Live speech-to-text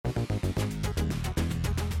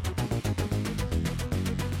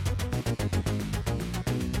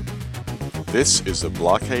This is the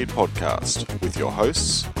Blockade Podcast with your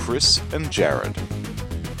hosts, Chris and Jared.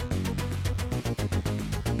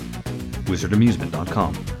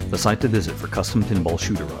 WizardAmusement.com, the site to visit for custom pinball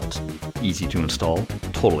shooter rods. Easy to install,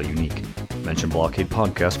 totally unique. Mention Blockade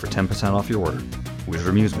Podcast for 10% off your order.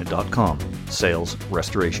 WizardAmusement.com, sales,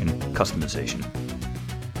 restoration, customization.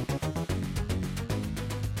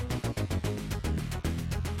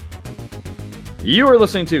 You are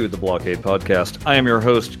listening to the Blockade Podcast. I am your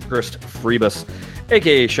host, Chris Freebus,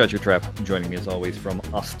 aka Shut Your Trap. Joining me as always from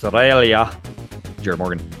Australia, Jared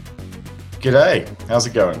Morgan. G'day. How's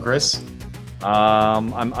it going, Chris?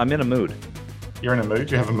 I'm in a mood. You're in a mood?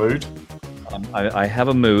 You have a mood? I have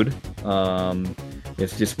a mood.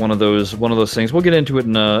 It's just one of those things. We'll get into it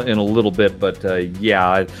in a little bit, but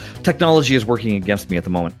technology is working against me at the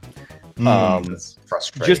moment. That's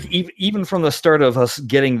frustrating. Just even from the start of us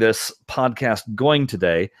getting this podcast going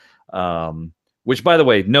today, which, by the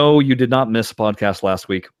way, no, you did not miss a podcast last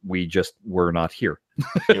week. We just were not here.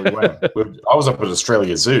 I was up at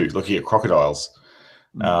Australia Zoo looking at crocodiles,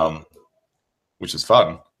 which is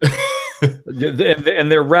fun.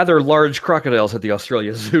 And they're rather large crocodiles at the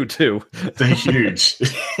Australia Zoo too. They're huge.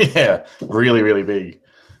 Yeah, really, really big.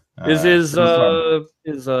 Is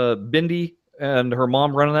Bindi and her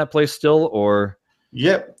mom running that place still, or?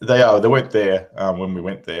 Yep, they are. They weren't there when we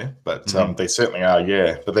went there, but they certainly are.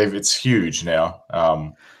 Yeah, but it's huge now.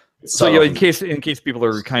 In case people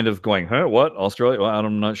are kind of going, huh, what, Australia? Well,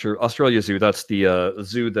 I'm not sure. Australia Zoo, that's the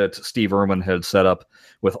zoo that Steve Irwin had set up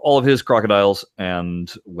with all of his crocodiles.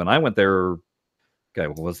 And when I went there,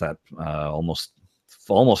 what was that? Almost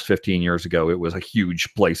 15 years ago. It was a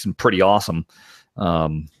huge place and pretty awesome.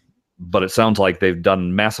 But it sounds like they've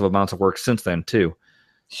done massive amounts of work since then too.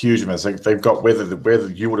 Huge amounts. They've got where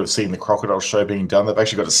you would have seen the crocodile show being done. They've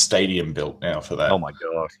actually got a stadium built now for that. Oh my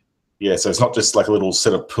gosh. Yeah, so it's not just like a little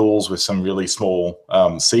set of pools with some really small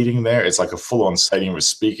seating there. It's like a full-on stadium with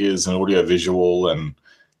speakers and audio-visual and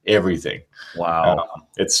everything. Wow.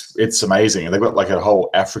 It's amazing. And they've got like a whole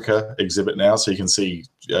Africa exhibit now, so you can see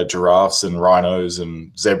giraffes and rhinos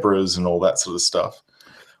and zebras and all that sort of stuff.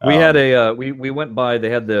 We had we went by, they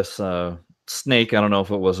had this snake. I don't know if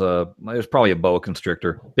it was probably a boa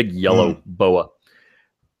constrictor, big yellow boa,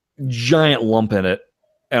 giant lump in it.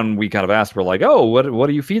 And we kind of asked, we're like, oh, what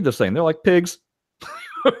do you feed this thing? They're like, pigs.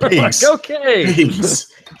 Pigs. Like, okay.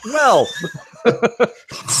 Pigs. Well.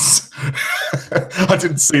 I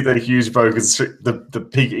didn't see the huge boa constrictor, the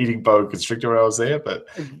pig-eating boa constrictor when I was there, but...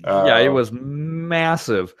 yeah, it was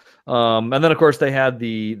massive. And then, of course, they had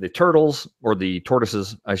the turtles, or the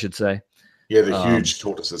tortoises, I should say. Yeah, the huge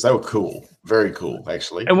tortoises. They were cool. Very cool,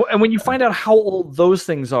 actually. And when you find out how old those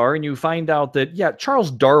things are, and you find out that,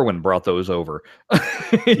 Charles Darwin brought those over.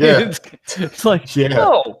 Yeah. it's like,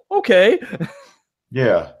 oh, okay.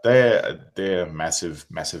 Yeah, they're massive,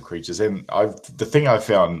 massive creatures. And the thing I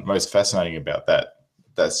found most fascinating about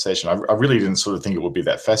that session, I really didn't sort of think it would be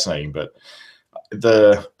that fascinating, but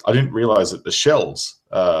I didn't realize that the shells,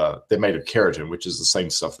 they're made of keratin, which is the same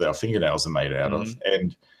stuff that our fingernails are made out of.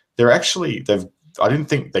 And they're actually, I didn't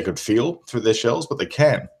think they could feel through their shells, but they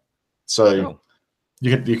can. So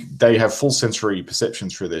they have full sensory perception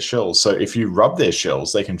through their shells. So if you rub their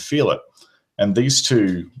shells, they can feel it. And these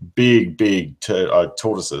two big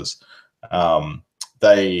tortoises,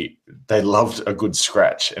 they loved a good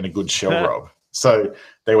scratch and a good shell rub. So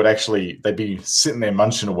they'd be sitting there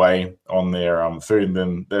munching away on their food, and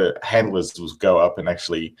then the handlers would go up and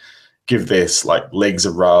actually give their legs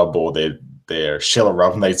a rub or their shell a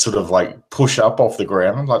rub, and they sort of like push up off the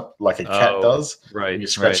ground like a cat does. Right. And you're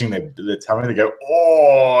scratching their tummy. They go,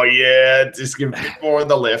 oh yeah, just give a bit more on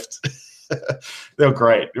the left. They were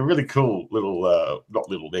great. They're really cool little, not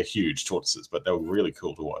little, they're huge tortoises, but they were really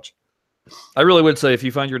cool to watch. I really would say if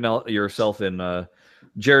you find yourself in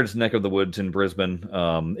Jared's neck of the woods in Brisbane,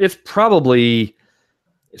 it's probably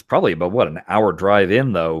about an hour drive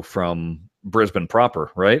in though from Brisbane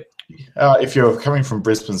proper, right? If you're coming from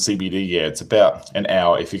Brisbane CBD, it's about an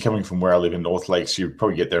hour. If you're coming from where I live in North Lakes, you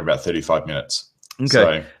probably get there in about 35 minutes.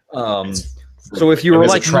 Okay. So if you were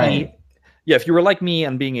like me, if you were like me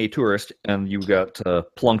and being a tourist and you got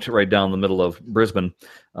plunked right down the middle of Brisbane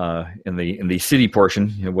in the city portion,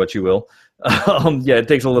 what you will, it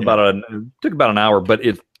takes took about an hour, but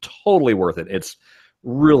it's totally worth it. It's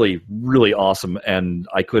really, really awesome, and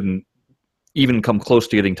I couldn't even come close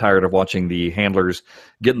to getting tired of watching the handlers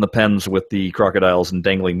get in the pens with the crocodiles and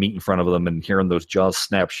dangling meat in front of them and hearing those jaws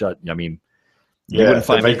snap shut. I mean, you wouldn't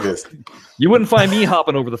find me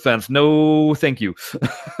hopping over the fence. No, thank you.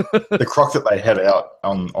 The croc that they had out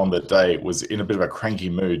on the day was in a bit of a cranky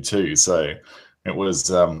mood too, so it was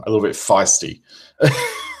a little bit feisty.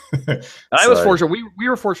 I was fortunate. We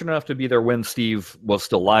were fortunate enough to be there when Steve was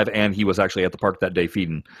still live, and he was actually at the park that day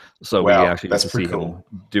feeding. So we actually got to see him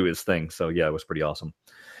do his thing. So yeah, it was pretty awesome.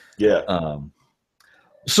 Yeah.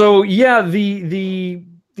 So yeah, the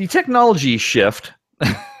technology shift,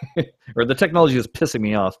 or the technology is pissing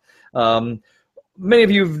me off. Many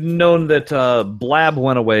of you have known that Blab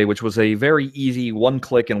went away, which was a very easy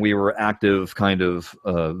one-click and we were active kind of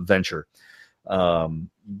venture.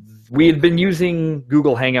 We had been using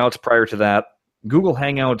Google Hangouts prior to that. Google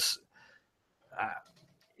Hangouts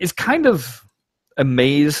is kind of a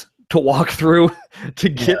maze to walk through to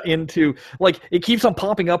get into. Like, it keeps on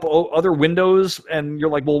popping up other windows, and you're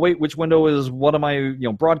like, well, wait, which window is, what am I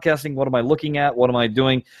broadcasting? What am I looking at? What am I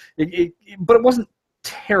doing? But it wasn't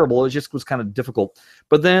terrible. It just was kind of difficult.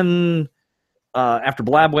 But then after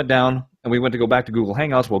Blab went down and we went to go back to Google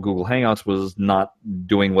Hangouts, well, Google Hangouts was not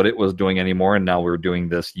doing what it was doing anymore, and now we're doing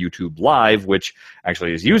this YouTube Live, which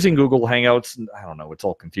actually is using Google Hangouts. I don't know, it's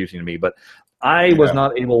all confusing to me, but I was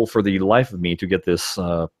not able for the life of me to get this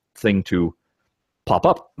thing to pop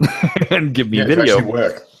up and give me video. To actually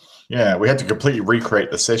work. Yeah, we had to completely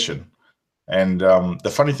recreate the session. And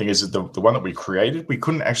the funny thing is that the one that we created, we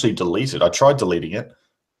couldn't actually delete it. I tried deleting it,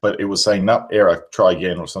 but it was saying, nope, error, try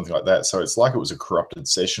again, or something like that. So it's like it was a corrupted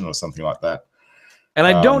session or something like that. And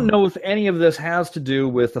I don't know if any of this has to do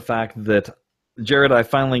with the fact that, Jared, I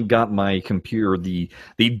finally got my computer, the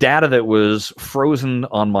data that was frozen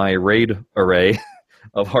on my RAID array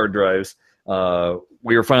of hard drives,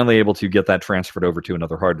 we were finally able to get that transferred over to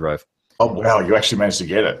another hard drive. Oh, wow, you actually managed to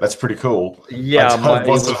get it. That's pretty cool. Yeah. I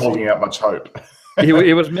wasn't holding out much hope.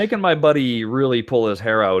 it was making my buddy really pull his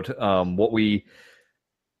hair out. What we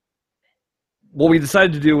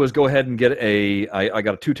decided to do was go ahead and get I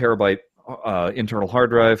got a 2 terabyte internal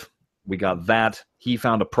hard drive. We got that. He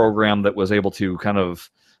found a program that was able to kind of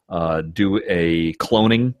do a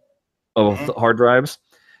cloning of the hard drives.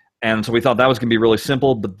 And so we thought that was going to be really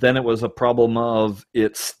simple, but then it was a problem of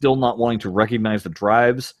it still not wanting to recognize the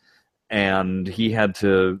drives. And he had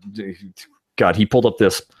to, he pulled up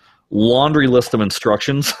this laundry list of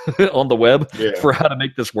instructions on the web for how to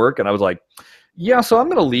make this work. And I was like, yeah, so I'm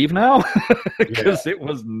going to leave now because it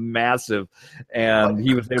was massive. And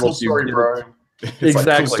he was able to. Story, bro. It's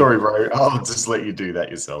exactly. Like, cool story, bro. I'll just let you do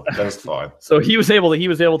that yourself. That's fine. So he was able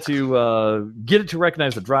to get it to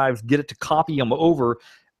recognize the drives, get it to copy them over.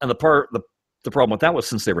 And the problem with that was,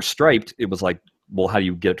 since they were striped, it was like, well, how do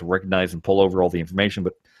you get it to recognize and pull over all the information?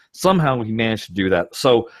 But somehow he managed to do that.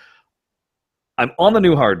 So I'm on the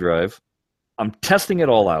new hard drive. I'm testing it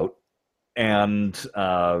all out. And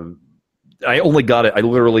I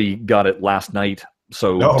literally got it last night.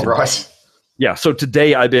 So right. Yeah, so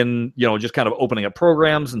today I've been, just kind of opening up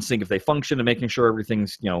programs and seeing if they function and making sure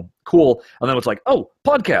everything's, cool. And then it's like, oh,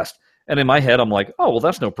 podcast. And in my head, I'm like, oh, well,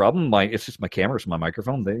 that's no problem. It's just my camera, it's my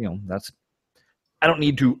microphone. I don't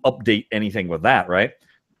need to update anything with that, right?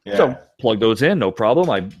 Yeah. So plug those in, no problem.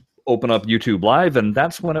 I open up YouTube Live, and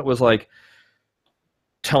that's when it was like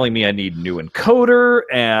telling me I need new encoder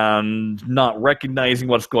and not recognizing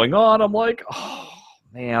what's going on. I'm like, oh,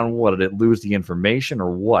 man, what, did it lose the information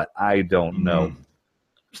or what? I don't know.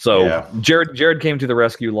 So Jared came to the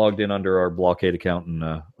rescue, logged in under our blockade account,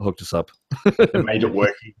 and hooked us up. Made it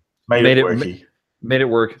work. Made it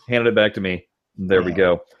work. Handed it back to me. There we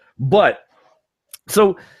go. But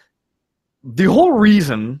so the whole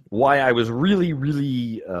reason why I was really,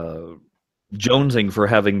 really jonesing for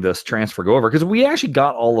having this transfer go over, because we actually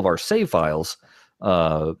got all of our save files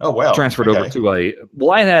transferred over to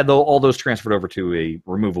I had all those transferred over to a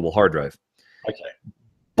removable hard drive. Okay.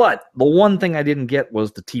 But the one thing I didn't get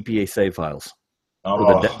was the TPA save files.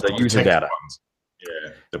 The user data. Ones.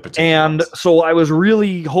 Yeah. And so I was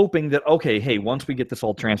really hoping that, okay, hey, once we get this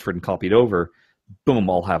all transferred and copied over, boom,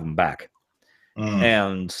 I'll have them back.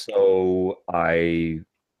 And so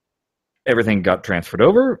everything got transferred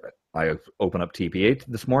over. I open up TPA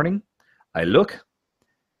this morning. I look,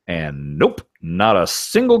 and nope, not a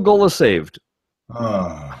single goal is saved.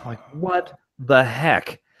 I'm like, what the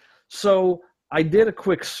heck? So I did a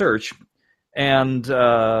quick search, and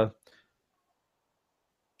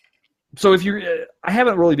so I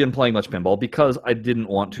haven't really been playing much pinball because I didn't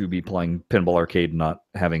want to be playing Pinball Arcade, not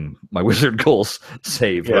having my wizard goals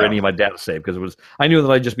saved or any of my data saved, because I knew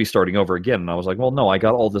that I'd just be starting over again, and I was like, well, no, I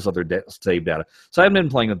got all this other save data, so I haven't been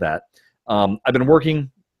playing with that. I've been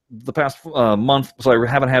working the past month, so I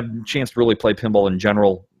haven't had a chance to really play pinball in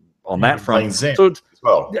general on that front. Zen so as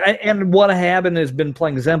well. And what I have has been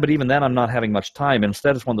playing Zen, but even then I'm not having much time.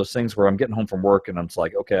 Instead, it's one of those things where I'm getting home from work and I'm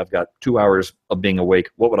like, okay, I've got 2 hours of being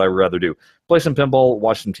awake. What would I rather do? Play some pinball,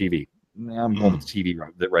 watch some TV. I'm going with the TV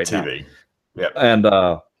right now. Yeah. And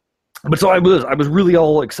But so I was really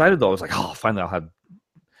all excited though. I was like, oh, finally I'll have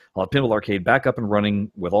Pinball Arcade back up and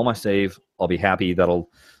running with all my save. I'll be happy. That'll,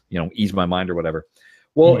 ease my mind or whatever.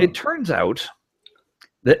 Well, it turns out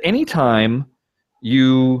that anytime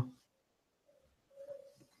you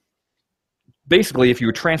basically, if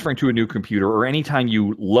you're transferring to a new computer or anytime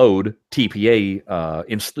you load TPA,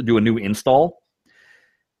 do a new install,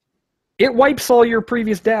 it wipes all your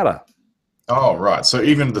previous data. Oh, right. So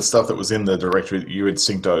even the stuff that was in the directory that you had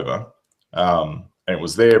synced over, and it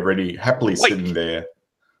was there, ready, happily sitting there,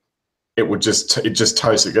 it just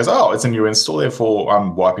toasts. It goes, oh, it's a new install, therefore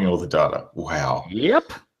I'm wiping all the data. Wow.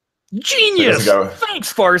 Yep. Genius.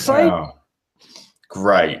 Thanks, Farsight. Wow.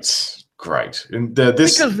 Great. And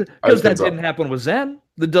because that didn't happen with Zen.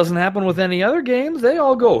 That doesn't happen with any other games. They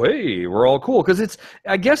all go, hey, we're all cool. Because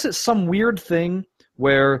I guess it's some weird thing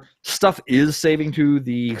where stuff is saving to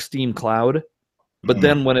the Steam cloud, but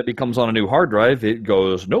then when it becomes on a new hard drive, it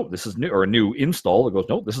goes, no, this is new, or a new install, it goes,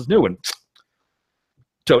 no, this is new. And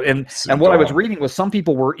so, and what I was reading was some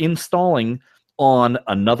people were installing on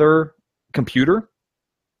another computer.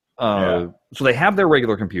 So they have their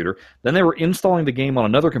regular computer, then they were installing the game on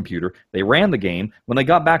another computer, they ran the game, when they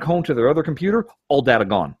got back home to their other computer, all data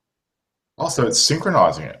gone. Oh, so it's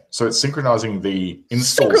synchronizing it. So it's synchronizing the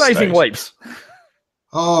install Synchronizing wipes.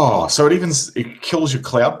 Oh, so it kills your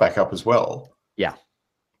cloud backup as well. Yeah.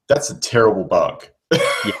 That's a terrible bug.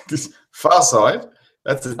 Yeah. Farsight,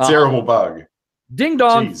 that's a terrible bug. Ding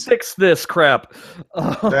dong, fix this crap.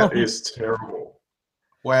 That is terrible.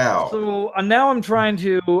 Wow. So now I'm trying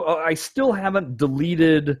to, I still haven't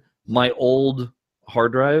deleted my old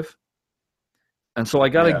hard drive. And so I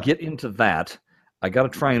got to get into that. I got to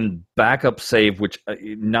try and backup save, which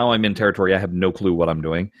now I'm in territory. I have no clue what I'm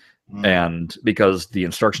doing. And because the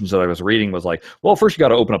instructions that I was reading was like, well, first you got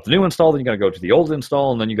to open up the new install, then you got to go to the old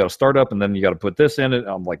install, and then you got to start up, and then you got to put this in it.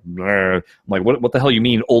 I'm like, what the hell you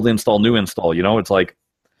mean old install, new install? It's like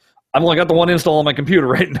I've only got the one install on my computer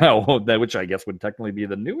right now, which I guess would technically be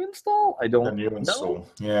the new install. I don't know. The new install,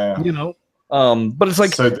 yeah. But it's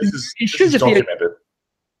like so this is documented.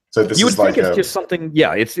 So this you would is like think it's just something.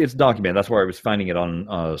 Yeah, it's documented. That's where I was finding it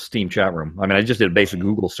on Steam chat room. I mean, I just did a basic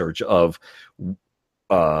Google search of.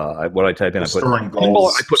 What I type in, I put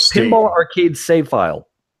Pinball Arcade save file,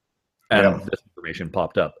 and this information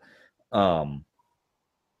popped up.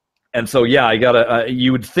 And so, I gotta.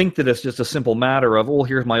 You would think that it's just a simple matter of, oh,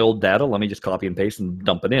 here's my old data. Let me just copy and paste and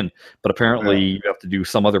dump it in. But apparently, you have to do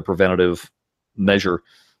some other preventative measure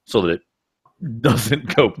so that it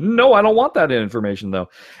doesn't go. No, I don't want that information though.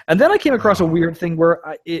 And then I came across a weird thing where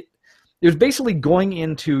it was basically going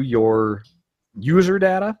into your user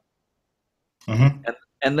data.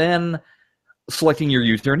 And then selecting your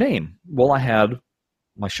username. Well, I had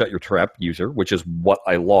my Shut Your Trap user, which is what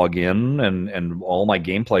I log in and all my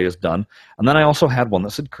gameplay is done. And then I also had one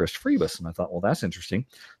that said Chris Freebus. And I thought, well, that's interesting.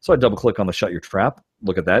 So I double click on the Shut Your Trap,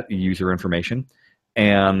 look at that, user information.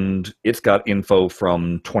 And it's got info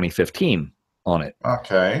from 2015 on it.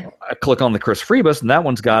 Okay. I click on the Chris Freebus, and that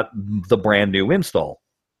one's got the brand new install.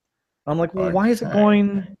 I'm like, well, why is it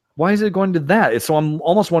going to that? So I'm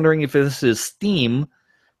almost wondering if this is Steam.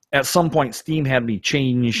 At some point, Steam had me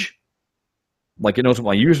change, like it knows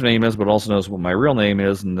what my username is, but also knows what my real name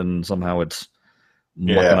is, and then somehow it's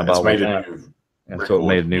mucking about with that. And so it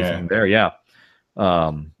made a new thing there,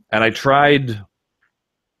 And I tried,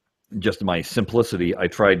 just in my simplicity, I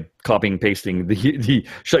tried copying and pasting the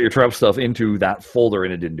Shut Your Trap stuff into that folder,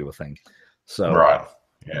 and it didn't do a thing. So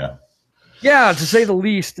Yeah, to say the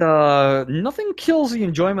least, nothing kills the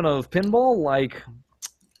enjoyment of pinball like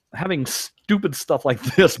having stupid stuff like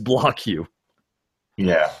this block you.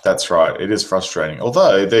 Yeah, that's right. It is frustrating.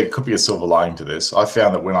 Although there could be a silver lining to this. I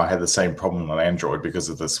found that when I had the same problem on Android, because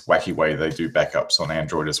of this wacky way they do backups on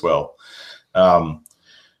Android as well,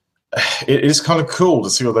 it is kind of cool to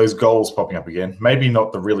see all those goals popping up again. Maybe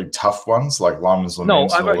not the really tough ones like Lyman's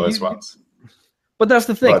Laments and all those ones. But that's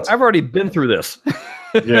the thing. I've already been through this.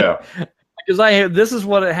 Yeah. Because this is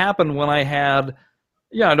what had when I had,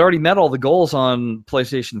 I'd already met all the goals on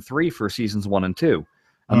PlayStation 3 for seasons 1 and 2.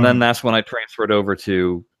 And then that's when I transferred over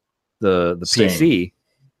to the PC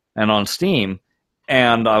and on Steam.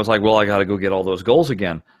 And I was like, well, I got to go get all those goals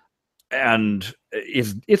again. And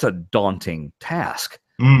it's a daunting task.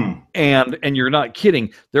 And you're not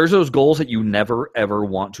kidding. There's those goals that you never, ever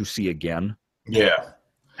want to see again. Yeah.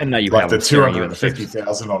 And now you like have the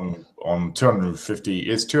 250,000 on 250.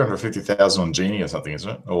 It's 250,000 on Genie or something, isn't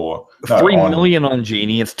it? Or no, 3 million on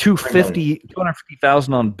Genie. It's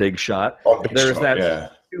 250,000 on Big Shot. There's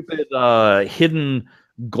that stupid hidden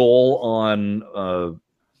goal on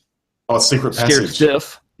Secret Scared Passage.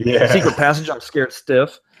 Stiff. Yeah, Secret Passage on Scared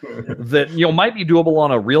Stiff. that might be doable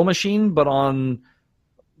on a real machine, but on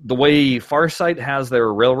the way Farsight has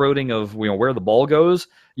their railroading of where the ball goes,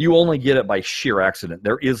 you only get it by sheer accident.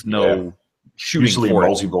 There is no shooting for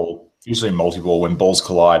it. Usually multi-ball when balls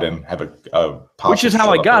collide and have a which is how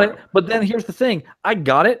I got it. But then here's the thing. I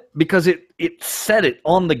got it because it said it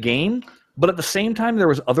on the game, but at the same time there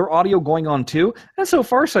was other audio going on too, and so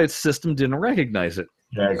Farsight's system didn't recognize it.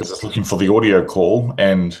 Yeah, because it's looking for the audio call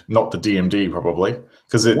and not the DMD probably,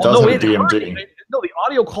 because it does have a DMD. No, the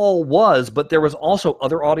audio call was, but there was also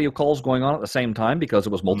other audio calls going on at the same time because it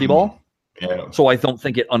was multi-ball. Yeah. So I don't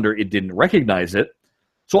think it didn't recognize it.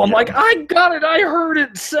 So I'm like, I got it. I heard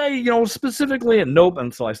it say, specifically, and nope.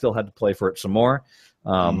 And so I still had to play for it some more.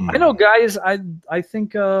 I know, guys. I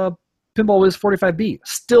think Pinball Wiz 45B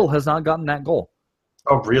still has not gotten that goal.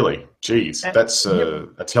 Oh, really? Jeez, that's a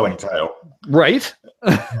telling tale, right?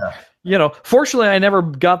 Fortunately, I never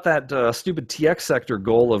got that stupid TX sector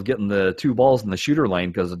goal of getting the 2 balls in the shooter lane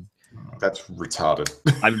because that's retarded.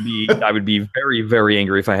 I would be very, very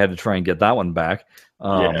angry if I had to try and get that one back.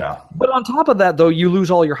 But on top of that, though, you lose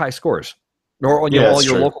all your high scores, or all your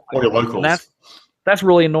local, all your locals. And that's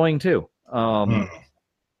really annoying too.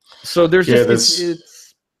 So there's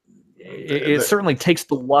it certainly takes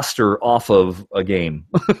the luster off of a game.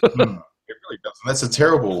 It really does, and that's a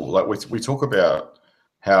terrible. Like we talk about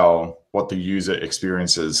what the user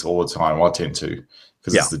experiences all the time. I tend to,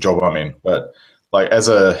 because it's the job I'm in. But like as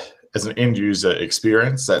an end user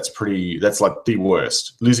experience, that's like the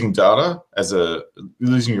worst. Losing data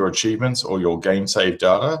losing your achievements or your game save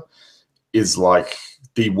data is like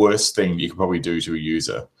the worst thing you could probably do to a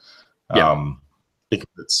user. Because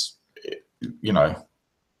it's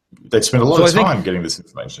they spend a lot of time getting this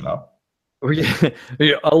information up.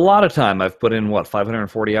 A lot of time. I've put in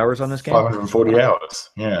 540 hours on this game. 540 hours.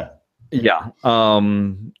 Yeah. Yeah. I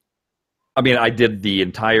mean, I did the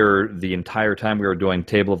entire time we were doing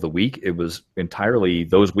Table of the Week. It was entirely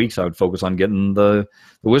those weeks I would focus on getting the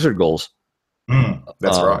wizard goals.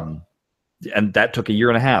 That's right. And that took a year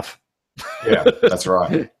and a half. Yeah, that's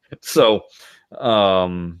right. So,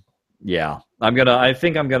 I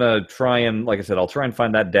think I'm gonna try and, like I said, I'll try and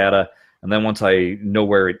find that data, and then once I know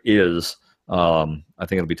where it is, I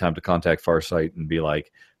think it'll be time to contact Farsight and be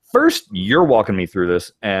like, first, you're walking me through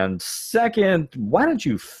this, and second, why don't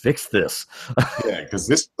you fix this? Yeah, because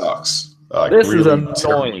this sucks. This is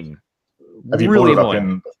annoying. Have you really brought it up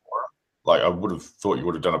in before? Like, I would have thought you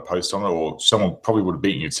would have done a post on it, or someone probably would have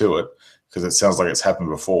beaten you to it, because it sounds like it's happened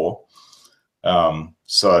before.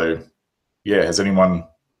 So, yeah, has anyone,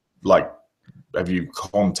 have you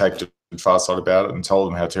contacted Farsight about it and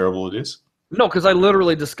told them how terrible it is? No, because I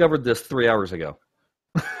literally discovered this 3 hours ago.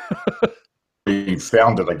 We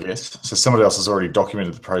found it, I guess. So somebody else has already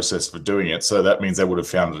documented the process for doing it. So that means they would have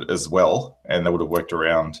found it as well, and they would have worked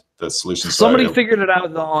around the solution. Somebody figured it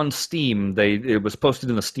out on Steam. It was posted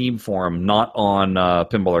in the Steam forum, not on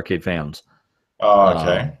Pinball Arcade Fans. Oh,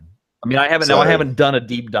 okay. I mean, I haven't done a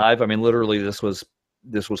deep dive. I mean, literally, this was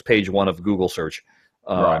page 1 of Google search.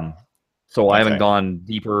 Right. So I haven't gone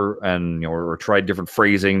deeper and or tried different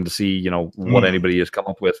phrasing to see what anybody has come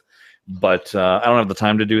up with. But I don't have the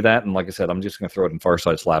time to do that, and like I said, I'm just going to throw it in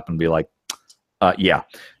Farsight's lap and be like,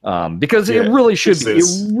 because it really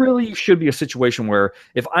should be a situation where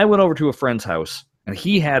if I went over to a friend's house and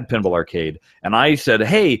he had Pinball Arcade, and I said,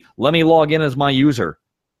 "Hey, let me log in as my user,"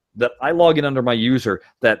 that I log in under my user,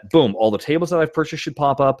 that boom, all the tables that I've purchased should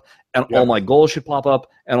pop up, and all my goals should pop up,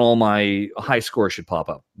 and all my high scores should pop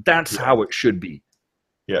up. That's how it should be.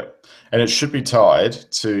 Yeah, and it should be tied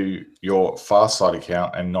to your Farsight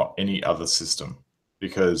account and not any other system.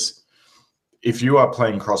 Because if you are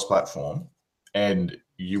playing cross-platform and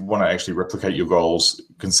you want to actually replicate your goals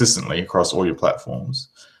consistently across all your platforms,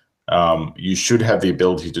 you should have the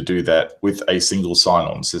ability to do that with a single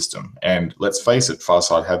sign-on system. And let's face it,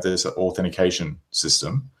 Farsight have this authentication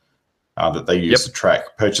system that they use to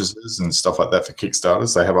track purchases and stuff like that for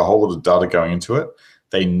Kickstarters. They have a whole lot of data going into it.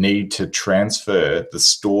 They need to transfer the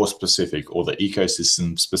store-specific or the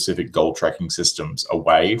ecosystem-specific goal tracking systems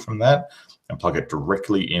away from that and plug it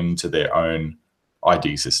directly into their own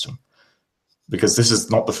ID system. Because this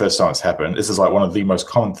is not the first time it's happened. This is like one of the most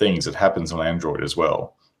common things that happens on Android as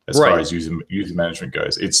well, as far as user management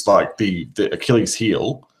goes. It's like the Achilles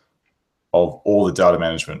heel of all the data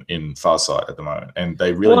management in Farsight at the moment, and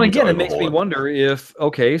they really. Well, and again, it makes me wonder if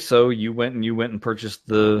so you went and purchased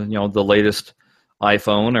the the latest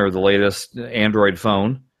iPhone or the latest Android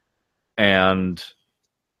phone, and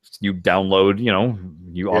you download,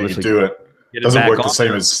 you obviously do it. It doesn't work the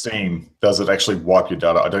same as Steam. Does it actually wipe your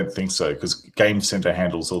data? I don't think so, because Game Center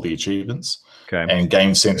handles all the achievements. Okay. And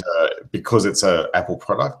Game Center because it's a Apple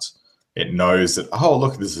product, it knows that, oh,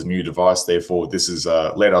 look, this is a new device. Therefore, this is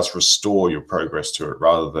let us restore your progress to it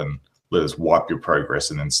rather than let us wipe your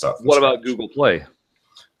progress and then start. What about Google Play?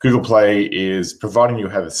 Google Play is providing you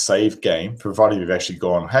have a saved game, providing you've actually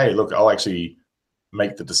gone, hey, look, I'll actually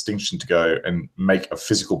make the distinction to go and make a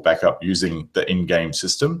physical backup using the in-game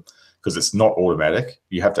system, because it's not automatic.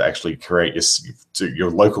 You have to actually create your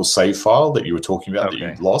local save file that you were talking about that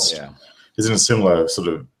you lost. Yeah. Is in a similar sort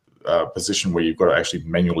of position where you've got to actually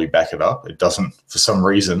manually back it up. It doesn't, for some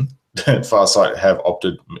reason, Farsight have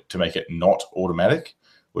opted to make it not automatic,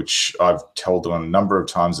 which I've told them a number of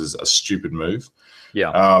times is a stupid move.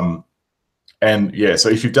 Yeah. And yeah, so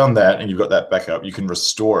if you've done that and you've got that backup, you can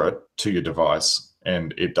restore it to your device,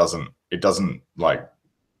 and it doesn't like,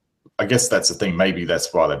 I guess that's the thing. Maybe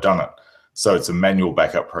that's why they've done it. So it's a manual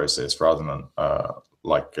backup process rather than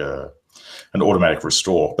an automatic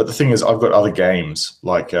restore. But the thing is, I've got other games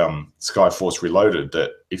like Skyforce Reloaded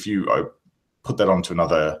that if you put that onto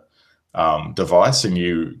another device and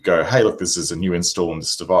you go, hey, look, this is a new install on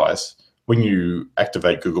this device. When you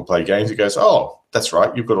activate Google Play Games, it goes, oh, that's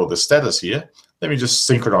right, you've got all this status here. Let me just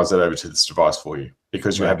synchronize that over to this device for you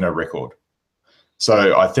because you have no record.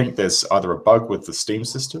 So I think there's either a bug with the Steam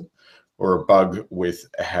system or a bug with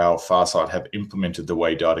how Farsight have implemented the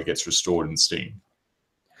way data gets restored in Steam.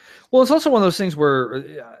 Well, it's also one of those things where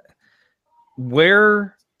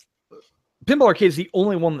Pinball Arcade is the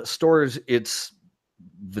only one that stores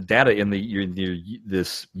the data in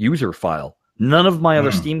this user file. None of my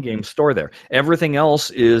other Steam games store there. Everything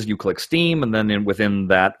else is you click Steam and then within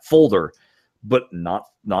that folder, but not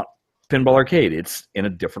Pinball Arcade. It's in a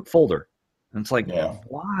different folder. And it's like,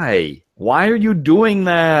 why? Why are you doing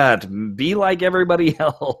that? Be like everybody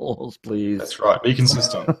else, please. That's right. Be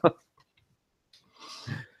consistent.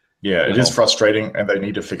 Yeah, it is frustrating, and they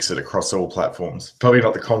need to fix it across all platforms. Probably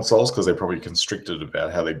not the consoles, because they're probably constricted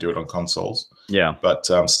about how they do it on consoles. Yeah. But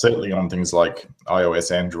certainly on things like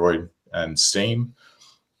iOS, Android, and Steam,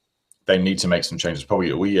 they need to make some changes. Probably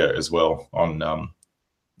Ouya as well on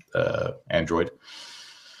Android.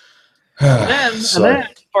 And then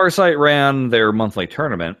Farsight ran their monthly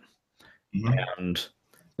tournament. And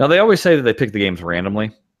now they always say that they pick the games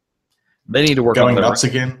randomly. They need to work on nuts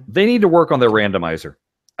again. They need to work on their randomizer.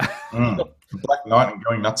 Black Knight and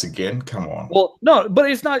going nuts again. Come on. Well, no,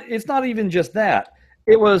 but it's not even just that.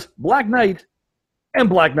 It was Black Knight and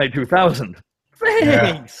Black Knight 2000.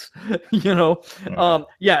 Thanks. Yeah.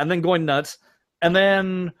 And then going nuts, and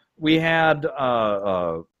then we had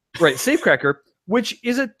Safecracker, which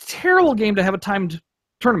is a terrible game to have a timed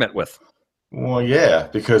tournament with. Well, yeah,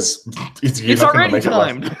 because it's already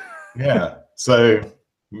timed. Yeah. So,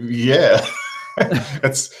 yeah.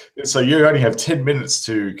 So you only have 10 minutes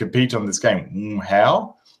to compete on this game.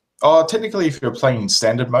 How? Oh, technically, if you're playing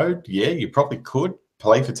standard mode, yeah, you probably could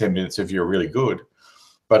play for 10 minutes if you're really good.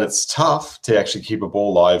 But it's tough to actually keep a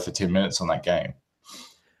ball live for 10 minutes on that game.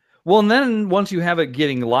 Well, and then once you have it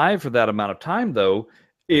getting live for that amount of time, though,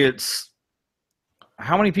 it's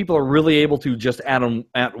how many people are really able to just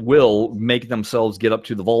at will make themselves get up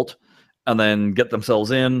to the vault and then get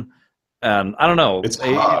themselves in. And I don't know. It's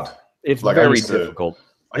hard. It's like very difficult.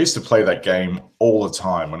 I used to play that game all the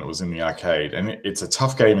time when it was in the arcade, and it's a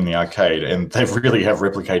tough game in the arcade, and they really have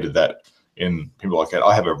replicated that in Pinball Arcade.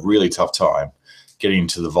 I have a really tough time getting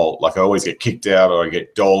into the vault. Like I always get kicked out, or I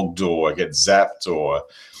get dogged, or I get zapped, or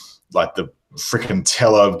like the freaking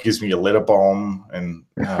teller gives me a letter bomb and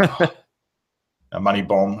a money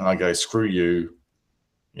bomb, and I go, screw you.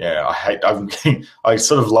 Yeah, I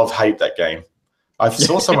sort of love-hate that game. I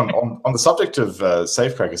saw someone on the subject of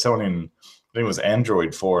Safecracker, someone in, I think it was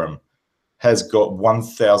Android forum, has got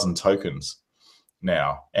 1,000 tokens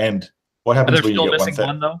now. And what happens when you get 1,000?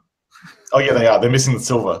 One, though? Oh, yeah, they are. They're missing the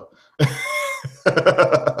silver.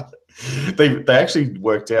 They actually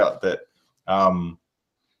worked out that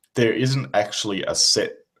there isn't actually a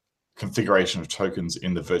set configuration of tokens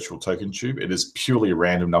in the virtual token tube. It is purely a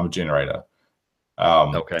random number generator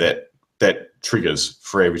that triggers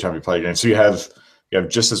for every time you play a game. So you have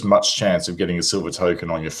just as much chance of getting a silver token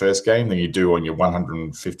on your first game than you do on your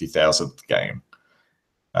 150,000th game,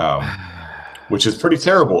 which is pretty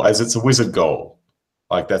terrible, as it's a wizard goal.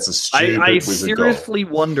 Like, that's a stupid wizard goal. I seriously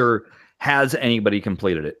wonder, has anybody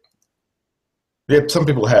completed it? Yeah, some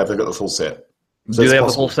people have. They've got the full set. So do they have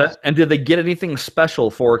the full set? And did they get anything special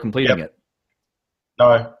for completing it?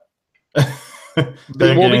 No. They didn't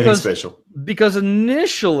get anything special. Because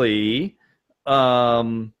initially,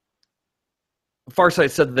 Farsight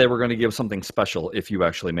said that they were going to give something special if you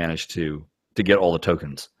actually managed to get all the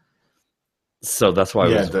tokens. So that's why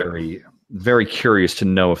it was very, very curious to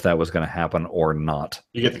know if that was going to happen or not.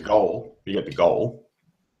 You get the goal.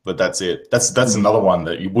 But that's it. That's another one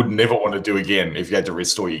that you would never want to do again if you had to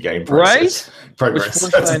restore your game progress. Right? Progress.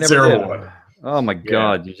 That's a terrible one. Oh my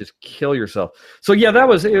God! You just kill yourself. So yeah, that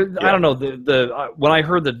was. I don't know. When I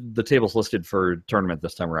heard the tables listed for tournament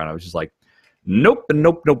this time around, I was just like, nope,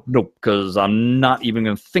 because I'm not even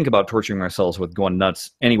going to think about torturing myself with going nuts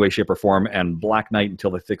any way, shape, or form. And Black Knight, until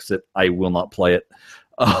they fix it, I will not play it.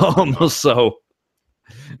 So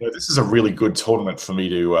this is a really good tournament for me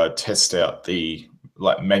to test out the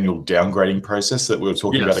manual downgrading process that we were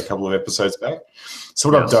talking about a couple of episodes back. So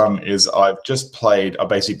what I've done is I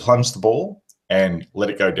basically plunged the ball and let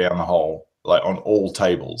it go down the hole, on all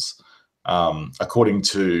tables. According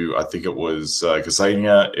to, I think it was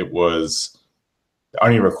Gazania, it was the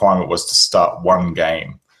only requirement was to start one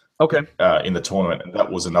game in the tournament, and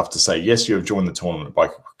that was enough to say, yes, you have joined the tournament by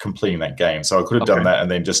completing that game. So I could have done that and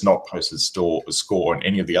then just not posted a score on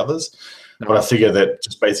any of the others. But I figure that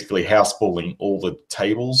just basically houseballing all the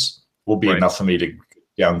tables will be enough for me to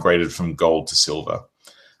downgrade it from gold to silver.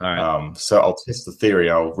 All right. So I'll test the theory.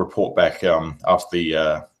 I'll report back after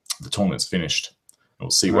the tournament's finished. And we'll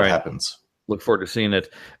see what happens. Look forward to seeing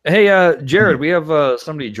it. Hey, Jared, we have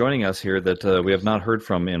somebody joining us here that we have not heard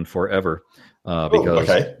from in forever.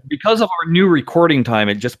 Because of our new recording time,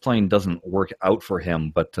 it just plain doesn't work out for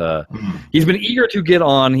him. But he's been eager to get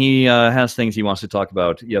on. He has things he wants to talk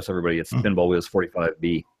about. Yes, everybody, it's Pinball Wiz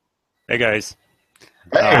 45B. Hey, guys.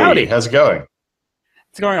 Hey, howdy. How's it going?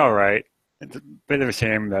 It's going all right. It's a bit of a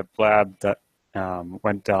shame that Blab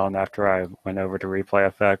went down after I went over to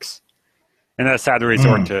Replay FX. And a sad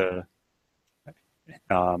resort to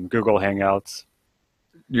Google Hangouts.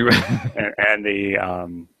 and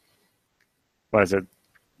the... what is it?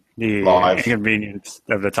 The inconvenience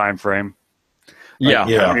of the time frame.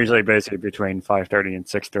 I'm usually basically between 5:30 and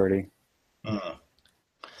 6:30.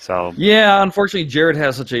 So yeah, unfortunately, Jared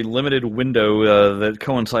has such a limited window that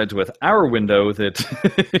coincides with our window that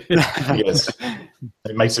yes,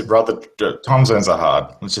 it makes it rather. Time zones are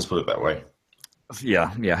hard. Let's just put it that way.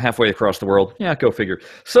 Yeah, halfway across the world. Yeah, go figure.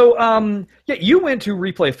 So, you went to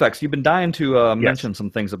Replay FX. You've been dying to mention some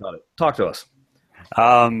things about it. Talk to us.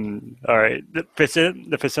 All right.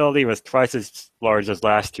 The facility was twice as large as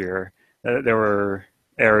last year. There were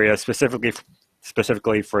areas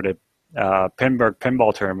specifically for the Pinburg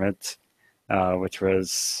pinball tournament, which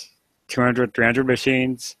was 200, 300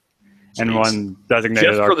 machines, and one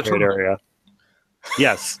designated arcade area.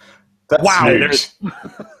 Yes. Wow.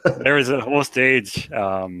 There was a whole stage,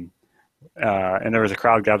 and there was a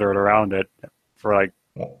crowd gathered around it for like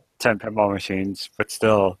 10 pinball machines, but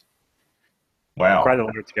still. Wow. Quite a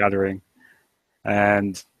large gathering.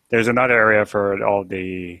 And there's another area for all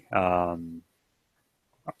the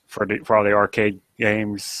for all the arcade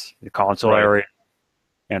games, the console area,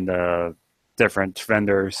 and the different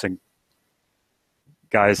vendors and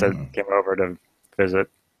guys that came over to visit,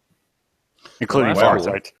 including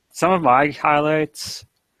Farsight. Some of my highlights,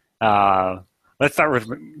 let's start with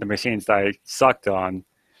the machines that I sucked on,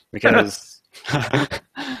 because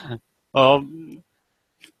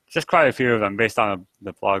just quite a few of them based on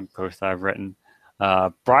the blog post I've written.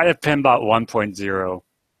 Bride of Pinbot 1.0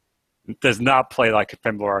 does not play like a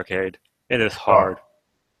pinball arcade. It is hard.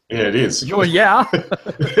 Yeah, it is. Well, yeah.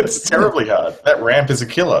 It's terribly hard. That ramp is a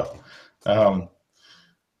killer.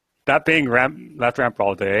 That being left ramp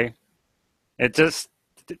all day, it just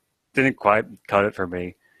didn't quite cut it for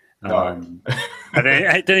me. I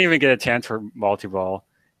didn't even get a chance for multi-ball.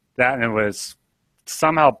 That, and it was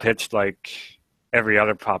somehow pitched like every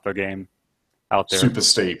other Papa game out there. Super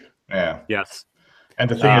steep, yeah. Yes. And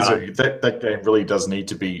the thing is that game really does need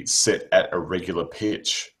to be set at a regular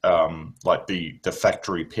pitch, like the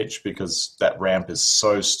factory pitch, because that ramp is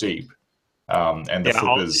so steep. And the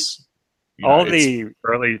flippers... All the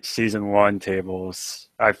early Season 1 tables,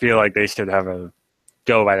 I feel like they should have a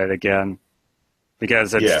go at it again,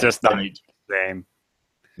 because it's just not the same.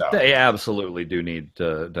 No. They absolutely do need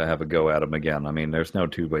to have a go at them again. I mean, there's no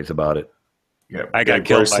two ways about it. Yeah, I got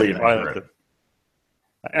killed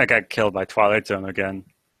by Twilight Zone again.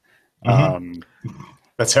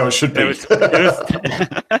 That's how it should be.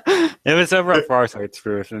 It was over at Farsight's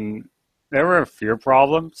booth, and there were a few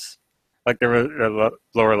problems. Like there were the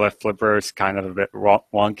lower left flippers kind of a bit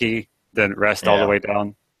wonky, didn't rest all the way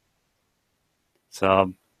down.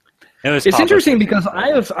 So it's interesting because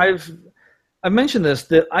I've mentioned this,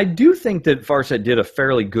 that I do think that Farsight did a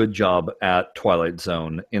fairly good job at Twilight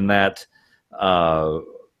Zone in that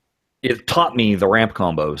it taught me the ramp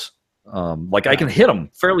combos. I can hit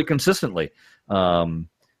them fairly consistently.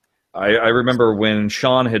 I remember when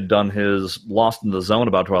Sean had done his Lost in the Zone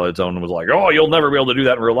about Twilight Zone and was like, "Oh, you'll never be able to do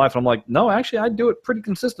that in real life." And I'm like, "No, actually, I do it pretty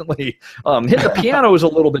consistently." Hitting the piano is a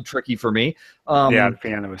little bit tricky for me. Yeah, the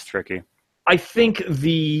piano was tricky. I think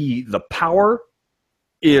the power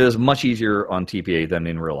is much easier on TPA than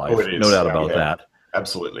in real life. Oh, it is. No doubt about that.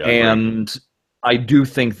 Absolutely. And I do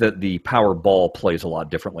think that the power ball plays a lot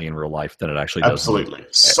differently in real life than it actually does. Absolutely.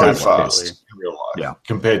 So fast in real life Yeah.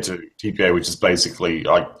 compared to TPA, which is basically,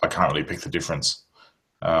 I can't really pick the difference.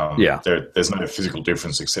 There's no physical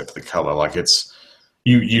difference except for the color. Like it's,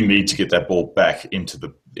 you need to get that ball back into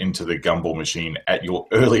the gumball machine at your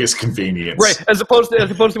earliest convenience. Right, as opposed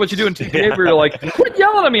to what you do in TPA where you're like, quit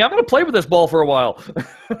yelling at me, I'm going to play with this ball for a while.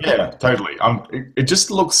 Yeah, totally. It just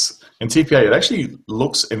looks, in TPA, it actually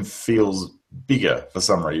looks and feels bigger for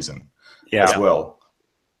some reason as well.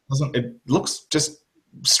 It looks just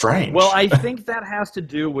strange. Well, I think that has to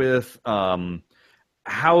do with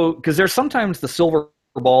how, because there's sometimes the silver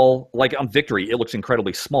ball, like on Victory, it looks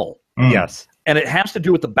incredibly small. Yes. And it has to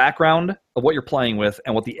do with the background of what you're playing with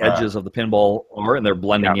and what the edges of the pinball are, and they're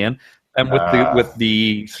blending in. And with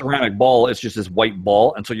the ceramic ball, it's just this white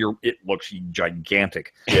ball, and so it looks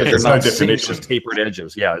gigantic. Yeah, you're not seeing definition. just tapered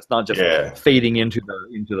edges. Yeah, it's not just fading into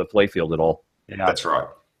the playfield at all. Yeah, that's right.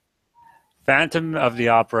 Phantom of the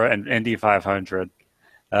Opera and Indy 500.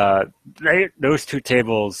 Those two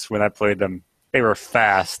tables, when I played them, they were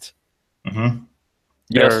fast. Mm-hmm.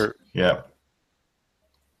 Yes. Yeah.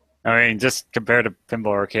 I mean, just compared to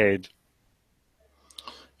Pinball Arcade.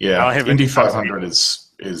 Yeah, Indy 500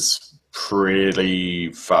 is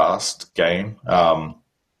pretty fast game, but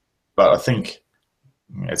I think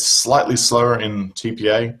it's slightly slower in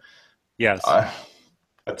TPA. Yes.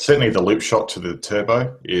 Certainly the loop shot to the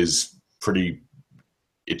turbo is pretty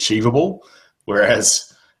achievable,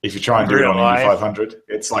 whereas if you try and do it on Indy 500,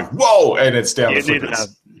 it's like, whoa, and it's down the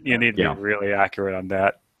flippers. You need to be really accurate on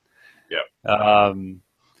that. Yeah.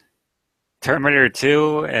 Terminator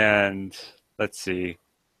 2 and, let's see,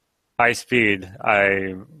 High Speed,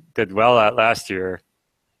 I did well at last year.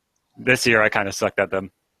 This year, I kind of sucked at them.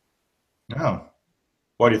 Oh.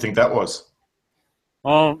 Why do you think that was?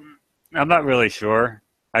 Well, I'm not really sure.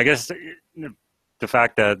 I guess the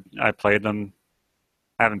fact that I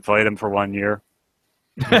haven't played them for 1 year.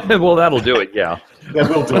 Well, that'll do it, yeah. That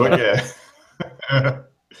will do it, yeah.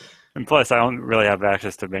 And plus, I don't really have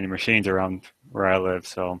access to many machines around where I live,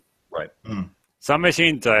 so. Right. Some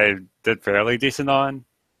machines I did fairly decent on.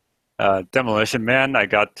 Demolition Man, I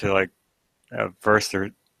got to first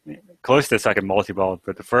or close to second multi-ball,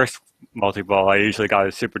 but the first multi-ball I usually got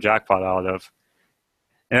a super jackpot out of.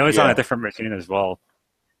 And it was on a different machine as well.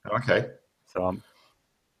 Okay. So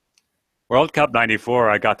World Cup 94,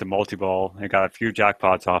 I got the multi-ball and got a few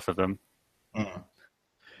jackpots off of them.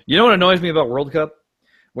 You know what annoys me about World Cup?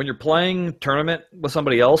 When you're playing tournament with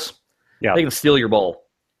somebody else, they can steal your ball.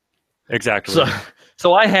 Exactly.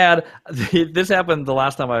 So I had this happened the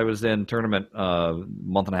last time I was in tournament a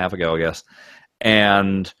month and a half ago, I guess,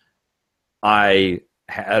 and I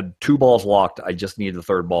had 2 balls locked. I just needed the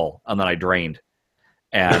third ball, and then I drained.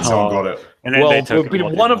 And someone got it. And then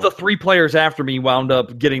one of the 3 players after me wound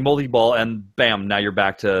up getting multi-ball, and bam, now you're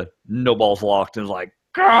back to no balls locked, and it's like,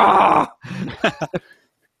 ah!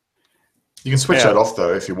 You can switch that off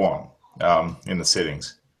though if you want in the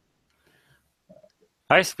settings.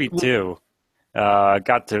 High Speed 2. I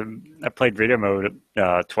played video mode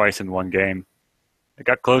twice in one game. I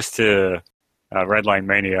got close to Redline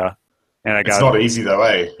Mania, and It's not easy though,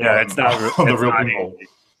 eh? Yeah, it's not on the it's real not pinball. easy.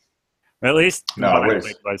 At least No,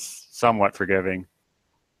 it was somewhat forgiving.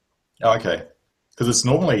 Okay, because it's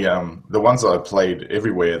normally the ones that I played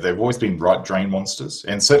everywhere. They've always been right drain monsters,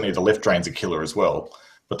 and certainly the left drain's a killer as well.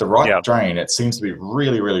 But the right drain, it seems to be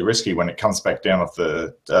really, really risky when it comes back down off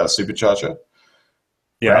the supercharger.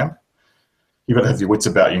 Yeah. Ram. You better have your wits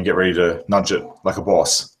about you and get ready to nudge it like a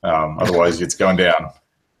boss. Otherwise, it's going down.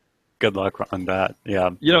 Good luck on that.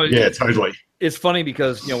 Yeah. Yeah, totally. It's funny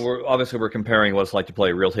because we're comparing what it's like to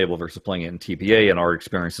play real table versus playing it in TPA, and our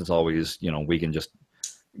experience is always we can just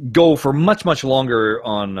go for much, much longer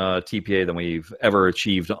on TPA than we've ever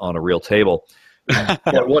achieved on a real table.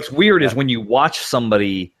 But what's weird is when you watch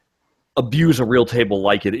somebody abuse a real table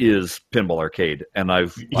like it is Pinball Arcade, and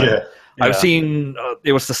I've seen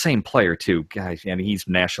it was the same player too, guys, and he's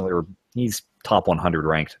he's top 100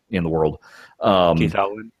 ranked in the world. Keith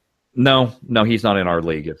Outwood? No, he's not in our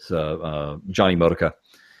league. It's Johnny Modica.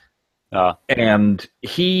 And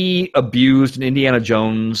he abused an Indiana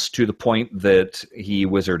Jones to the point that he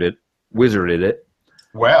wizarded it.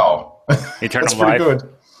 Wow. He turned That's him pretty live.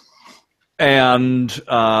 good. And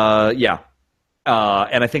and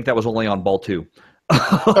I think that was only on ball 2.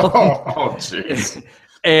 Oh, jeez.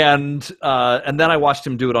 And then I watched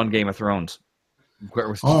him do it on Game of Thrones. Where it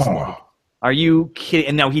was just like, are you kidding?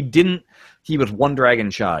 And now he was one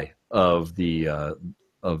dragon shy of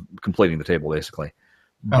completing the table, basically.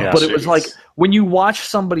 But it was like when you watch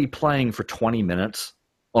somebody playing for 20 minutes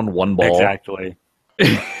on one ball. Exactly.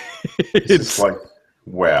 It's like,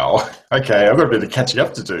 wow. Okay, I've got a bit of catching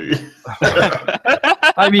up to do.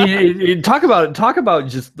 I mean, talk about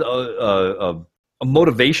just a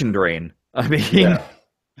motivation drain. I mean, yeah.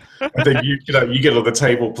 And then you get on the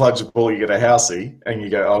table, plunge a ball, you get a housey, and you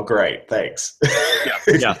go, "Oh, great, thanks."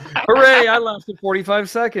 Yeah. Hooray! I lasted 45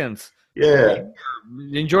 seconds. Yeah.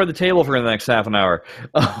 Enjoy the table for the next half an hour.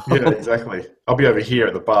 Yeah, exactly. I'll be over here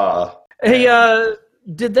at the bar. Hey,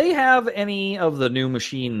 did they have any of the new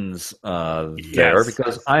machines there? Yes.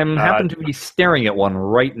 Because I happen to be staring at one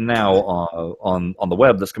right now on the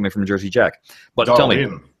web that's coming from Jersey Jack. But tell me.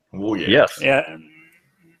 Oh, yeah. Yes. Yeah.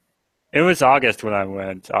 It was August when I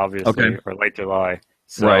went, obviously, or late July.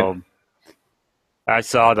 So I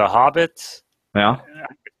saw The Hobbit. Yeah.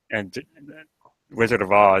 And Wizard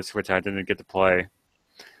of Oz, which I didn't get to play.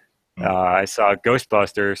 I saw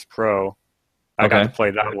Ghostbusters Pro. I got to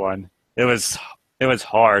play that one. It was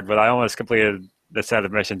hard, but I almost completed the set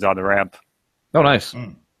of missions on the ramp. Oh, nice.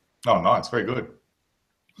 Oh, nice. Very good.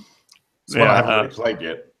 It's one I haven't really played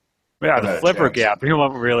yet. Yeah, the flipper gap. You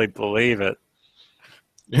won't really believe it.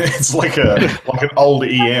 It's like an old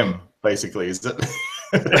EM, basically, is it?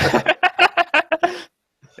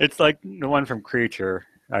 It's like the one from Creature,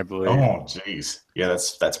 I believe. Oh, jeez. Yeah,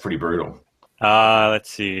 that's pretty brutal. Let's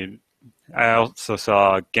see. I also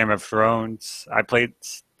saw Game of Thrones. I played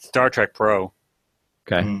Star Trek Pro.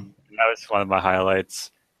 Okay. That was one of my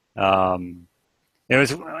highlights. It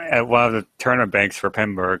was at one of the tournament banks for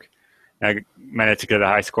Pinburg. I managed to get a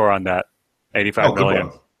high score on that, 85 million.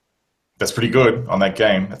 One. That's pretty good on that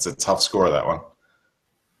game. That's a tough score, that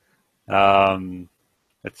one.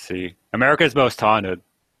 Let's see. America's Most Haunted.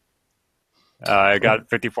 I got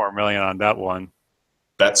 54 million on that one.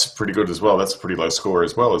 That's pretty good as well. That's a pretty low score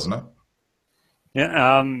as well, isn't it?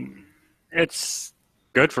 Yeah, it's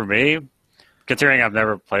good for me, considering I've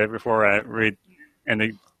never played it before.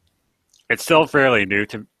 It's still fairly new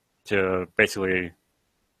to basically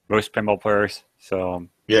most pinball players. So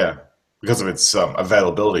yeah, because of its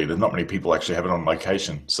availability, there's not many people actually have it on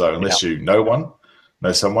location. So unless you know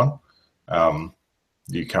someone,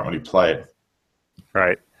 you can't really play it.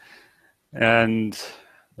 Right. And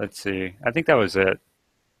let's see. I think that was it.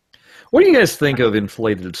 What do you guys think of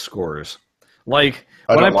inflated scores? Like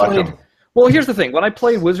I when don't I played. like them. Well, here's the thing. When I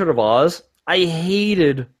played Wizard of Oz, I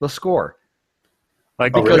hated the score.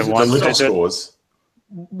 Like because the little scores.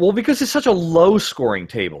 Well, because it's such a low scoring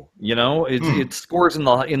table. You know, it scores in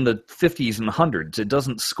the 50s and 100s. It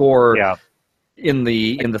doesn't score in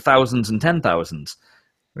the thousands and 10,000s.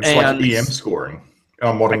 It's like EM scoring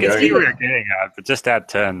on modern game. I can see what you're getting at, but just add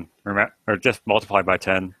 10, or just multiply by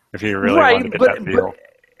 10 if you really want to get that feel.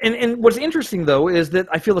 And what's interesting, though, is that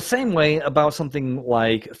I feel the same way about something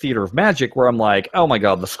like Theater of Magic, where I'm like, oh my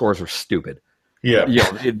god, the scores are stupid. Yeah.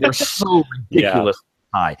 They're so ridiculous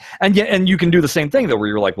high. And you can do the same thing, though, where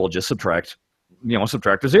you're like, well, just subtract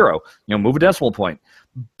to 0. Move a decimal point.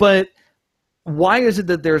 But why is it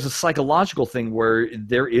that there's a psychological thing where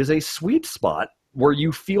there is a sweet spot where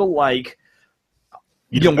you feel like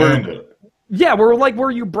you earned it? Yeah,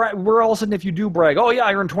 where you brag, where all of a sudden if you do brag, oh yeah,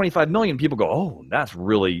 I earned 25 million, people go, oh, that's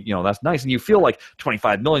really, that's nice, and you feel like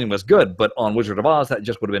 25 million was good, but on Wizard of Oz that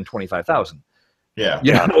just would have been 25,000. Yeah.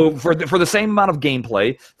 For the same amount of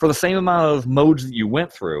gameplay, for the same amount of modes that you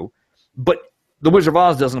went through, but the Wizard of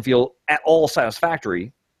Oz doesn't feel at all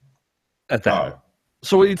satisfactory at that. No.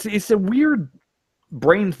 So it's a weird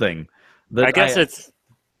brain thing. That I guess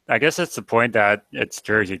it's the point that it's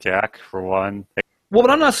Jersey Jack for one. Well, but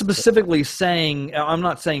I'm not specifically saying. I'm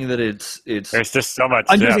not saying that it's. There's just so much.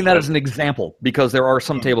 I'm using that as an example because there are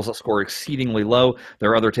some tables that score exceedingly low. There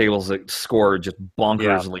are other tables that score just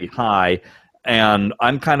bonkersly high, and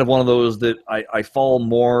I'm kind of one of those that I fall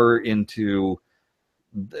more into.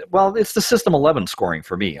 Well, it's the System 11 scoring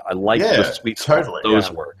for me. I like the sweet spot those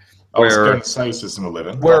were. I was going to say System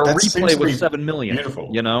 11. Where a replay was 7 million. Beautiful.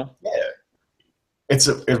 Yeah. It's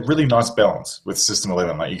a really nice balance with System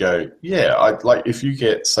 11. Like you go, like if you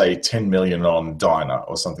get say 10 million on Diner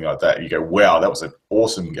or something like that, you go, wow, that was an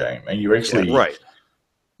awesome game, and you actually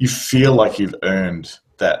you feel like you've earned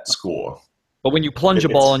that score. But when you plunge a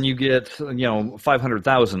ball and you get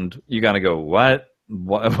 500,000, you got to go, what?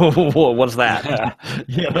 What's that?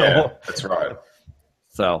 Yeah, that's right.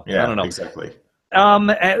 So I don't know exactly.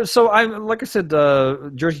 So like I said,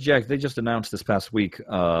 Jersey Jack, they just announced this past week,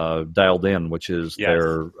 Dialed In, which is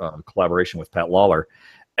their collaboration with Pat Lawler.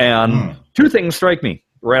 And two things strike me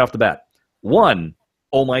right off the bat. One,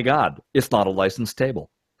 oh my God, it's not a licensed table.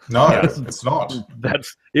 No, it's not.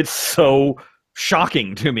 It's so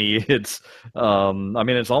shocking to me. It's, I mean,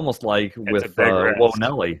 it's almost like with Whoa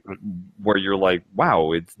Nelly, where you're like,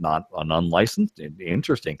 wow, it's not an unlicensed.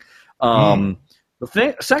 Interesting.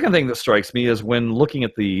 The second thing that strikes me is when looking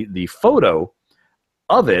at the photo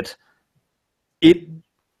of it,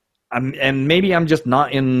 and maybe I'm just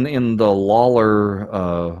not in the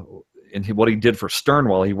Lawler in what he did for Stern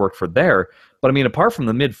while he worked for there. But I mean, apart from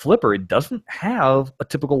the mid flipper, it doesn't have a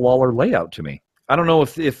typical Lawler layout to me. I don't know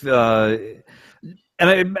if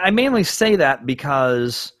and I mainly say that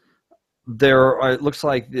because it looks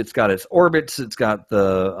like it's got its orbits, it's got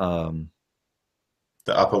the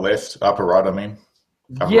upper left, upper right. I mean,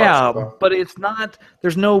 yeah, but it's not.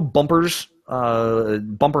 There's no bumpers,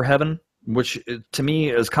 bumper heaven, which to me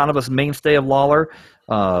is kind of a mainstay of Lawler.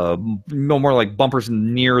 No more like bumpers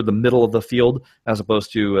near the middle of the field as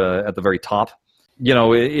opposed to at the very top. You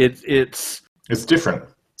know, it's different.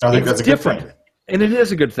 I think that's a good thing, and it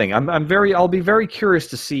is a good thing. I'll be very curious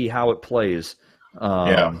to see how it plays.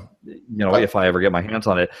 You know, if I ever get my hands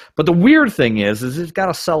on it. But the weird thing is it's got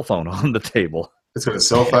a cell phone on the table. It's got a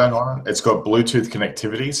cell phone on it. It's got Bluetooth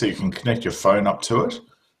connectivity, so you can connect your phone up to it.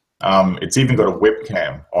 It's even got a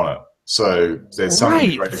webcam on it, so there's some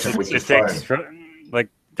integration with your phone. Like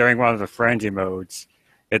during one of the frenzy modes,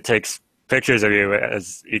 it takes pictures of you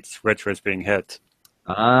as each switch was being hit.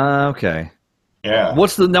 Okay. Yeah.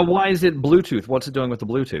 Why is it Bluetooth? What's it doing with the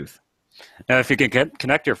Bluetooth? Now, if you can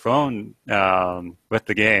connect your phone with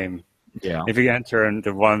the game, if you enter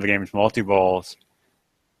into one of the game's multi-ball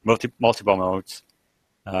modes,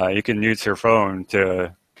 you can use your phone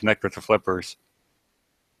to connect with the flippers.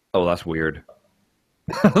 Oh, that's weird.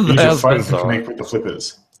 Use your phone to connect with the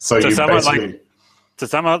flippers. So you basically to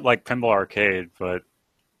somewhat like Pinball Arcade, but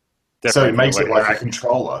so it makes it like a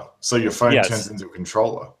controller. So your phone turns into a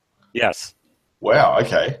controller. Yes. Wow.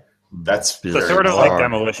 Okay. That's sort of like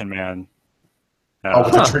Demolition Man.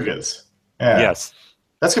 With the triggers. Yeah. Yes.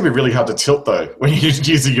 That's going to be really hard to tilt, though, when you're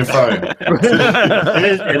using your phone.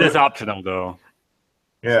 it is optional, though.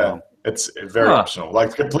 Yeah, it's very optional.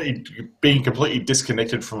 Like being completely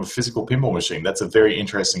disconnected from a physical pinball machine. That's a very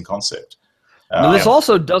interesting concept. This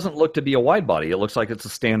also doesn't look to be a wide body. It looks like it's a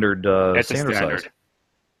standard size.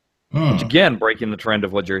 Which, again, breaking the trend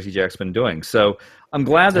of what Jersey Jack's been doing. So I'm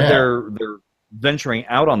glad that they're venturing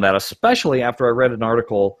out on that, especially after I read an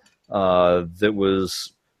article that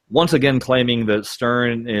was once again claiming that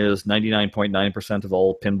Stern is 99.9% of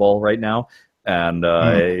all pinball right now and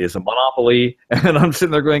is a monopoly. And I'm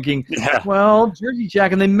sitting there thinking, well, Jersey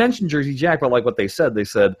Jack, and they mentioned Jersey Jack, but like what they said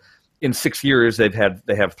in 6 years they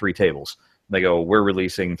have 3 tables. They go, we're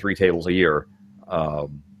releasing 3 tables a year.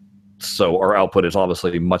 So our output is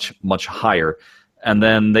obviously much, much higher. And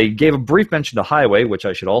then they gave a brief mention to Highway, which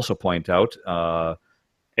I should also point out.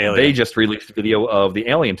 They just released a video of the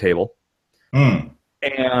Alien table.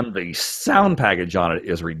 And the sound package on it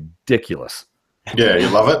is ridiculous. Yeah, you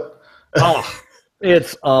love it?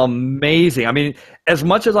 It's amazing. I mean, as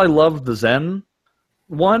much as I love the Zen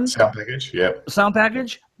one sound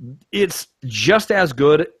package, it's just as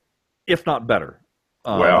good, if not better.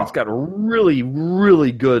 Wow. It's got really,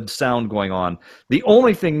 really good sound going on. The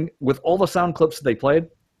only thing with all the sound clips that they played,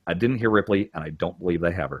 I didn't hear Ripley, and I don't believe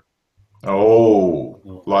they have her. Oh,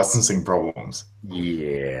 licensing problems.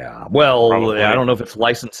 Yeah. Well, probably. I don't know if it's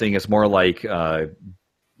licensing. It's more like,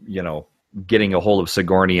 getting a hold of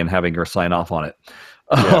Sigourney and having her sign off on it.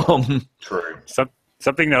 Yeah, true.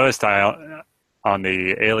 Something noticed on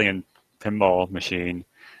the Alien pinball machine,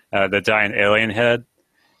 the giant alien head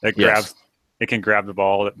that it can grab the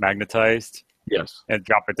ball that magnetized. Yes. And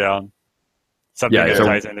drop it down. Something that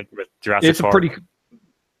ties in with Jurassic Park. It's a pretty...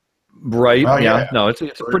 Right. Oh, yeah. No, it's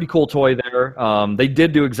a pretty cool toy there. They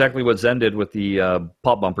did do exactly what Zen did with the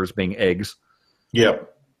pop bumpers being eggs.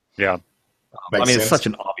 Yep. Yeah. I mean, it's such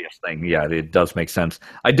an obvious thing. Yeah, it does make sense.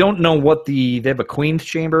 I don't know what they have a queen's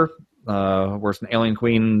chamber, where it's an alien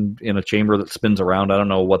queen in a chamber that spins around. I don't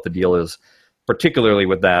know what the deal is, particularly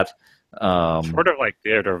with that. Sort of like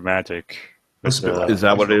Theater of Magic. Is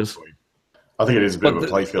that what it is? Toy. I think it is a bit of a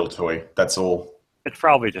playfield toy. That's all. It's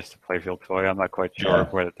probably just a playfield toy. I'm not quite sure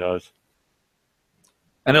what it does.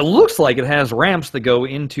 And it looks like it has ramps that go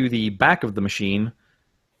into the back of the machine,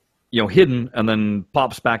 hidden, and then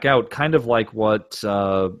pops back out, kind of like what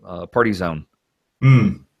Party Zone.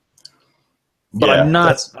 But I'm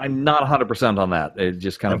not 100% on that. It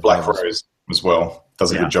just kind of Black Rose as well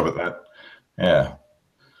does a good job at that. Yeah.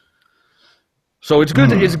 So it's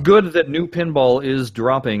good. It's good that new pinball is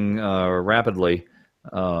dropping rapidly.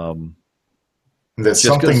 There's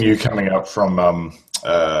something new coming up from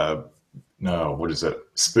what is it?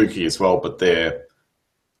 Spooky as well, but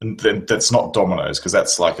that's not Domino's, because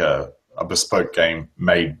that's like a bespoke game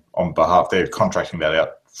made on behalf. They're contracting that out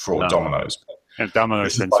for Domino's. And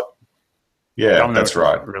Domino's been, Domino's that's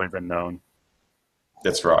right. Really been known.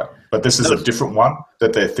 That's right. But this is a different one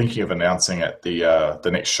that they're thinking of announcing at the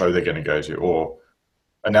next show they're going to go to, or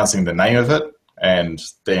announcing the name of it, and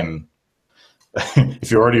then if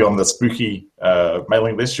you're already on the Spooky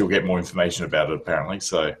mailing list, you'll get more information about it, apparently.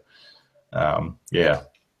 So, yeah.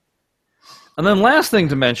 And then last thing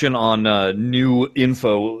to mention on new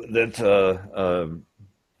info that's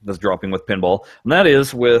dropping with pinball, and that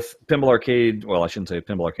is with Pinball Arcade. Well, I shouldn't say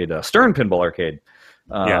Pinball Arcade. Stern Pinball Arcade.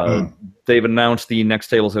 They've announced the next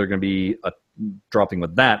tables that are going to be dropping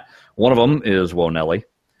with that. One of them is Whoa Nelly,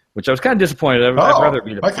 which I was kind of disappointed. I'd rather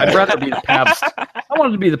be the Pabst. I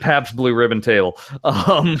wanted to be the Pabst Blue Ribbon table.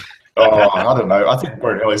 I don't know. I think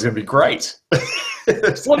Whoa Nelly's going to be great.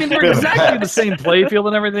 Well, I mean, they're exactly the same playfield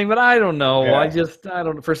and everything, but I don't know. Yeah. I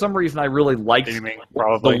don't. For some reason, I really liked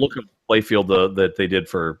the look of playfield that they did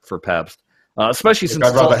for Pabst, especially since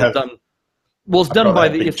it's also done. Well, it's done by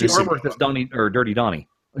the artwork that's done or Dirty Donnie,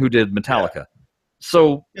 who did Metallica. Yeah.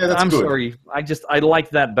 So I'm sorry, I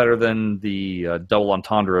like that better than the double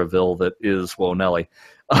entendreville that is Whoa Nelly.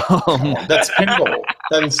 That's pinball.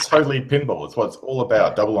 That is totally pinball. It's what it's all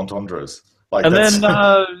about. Double entendres. And then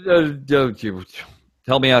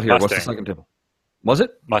help me out here. Mustang. What's the second table? Was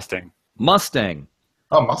it Mustang? Mustang.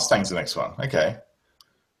 Oh, Mustang's the next one. Okay.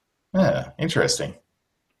 Yeah, interesting.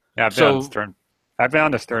 Yeah, I've been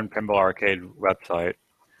on the Stern Pinball Arcade website,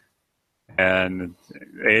 and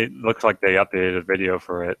it looks like they updated a video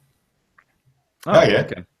for it. Oh yeah.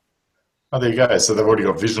 Okay. Oh, there you go. So they've already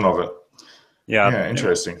got vision of it. Yeah. Yeah,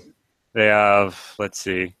 interesting. They have, let's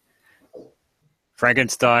see,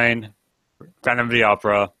 Frankenstein, Phantom of the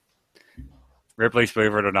Opera, Ripley's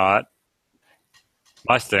Believe It or Not,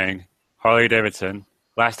 Mustang, Harley Davidson,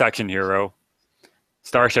 Last Action Hero,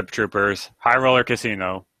 Starship Troopers, High Roller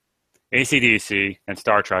Casino, AC/DC, and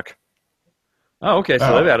Star Trek. Oh, okay.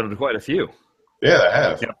 So they've added quite a few. Yeah, they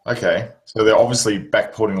have. Yep. Okay. So they're obviously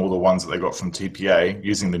backporting all the ones that they got from TPA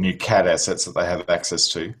using the new CAD assets that they have access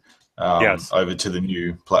to over to the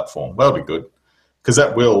new platform. That'll be good, because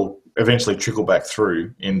that will eventually trickle back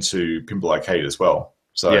through into Pinball Arcade as well.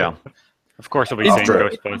 So yeah. Of course, it'll be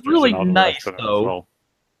Ghostbusters. It's really nice, though,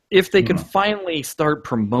 if they could finally start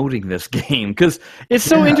promoting this game, because it's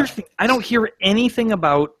so interesting. I don't hear anything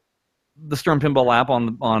about the Stern Pinball app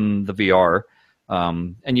on the VR,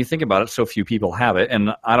 and you think about it, so few people have it,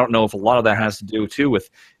 and I don't know if a lot of that has to do too with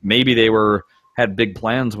maybe they had big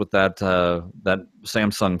plans with that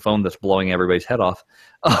Samsung phone that's blowing everybody's head off.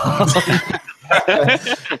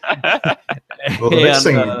 Well, the next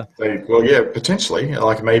thing, potentially,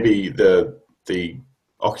 like maybe the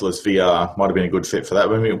Oculus VR might have been a good fit for that.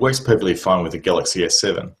 I mean, it works perfectly fine with the Galaxy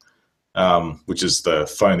S7, which is the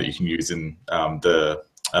phone that you can use in the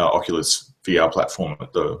Oculus VR platform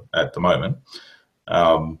at the moment.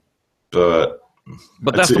 But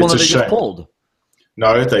that's the one that they just pulled.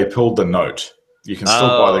 No, they pulled the Note. You can still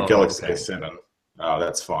buy the Galaxy S7.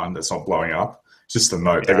 That's fine. That's not blowing up. It's just the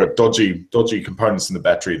Note. They've got dodgy components in the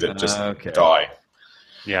battery that just die.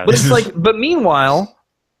 Yeah, but it's but meanwhile,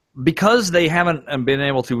 because they haven't been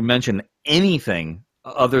able to mention anything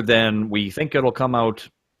other than we think it'll come out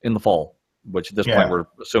in the fall, which at this point we're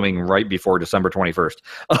assuming right before December 21st.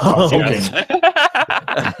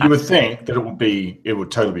 You would think that it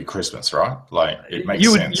would totally be Christmas, right? Like, it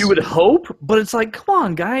makes sense. You would hope, but it's like, come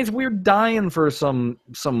on, guys, we're dying for some.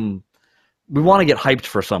 We want to get hyped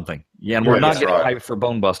for something, and we're not getting hyped for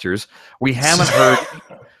Bone Busters. We haven't heard.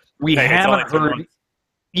 We haven't heard.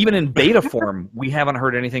 Even in beta form, we haven't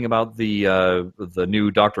heard anything about the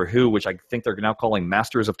new Doctor Who, which I think they're now calling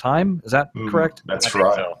Masters of Time. Is that correct? That's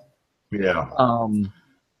right. So. Yeah.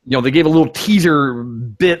 They gave a little teaser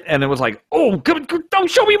bit, and it was like, "Oh, come, don't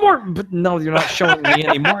show me more!" But no, you're not showing me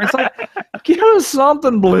anymore. It's like, give us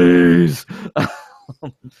something, please.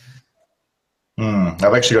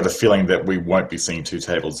 I've actually got a feeling that we won't be seeing two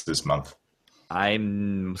tables this month.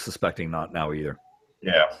 I'm suspecting not now either.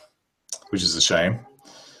 Yeah, which is a shame.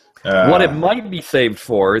 What it might be saved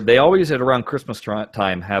for, they always at around Christmas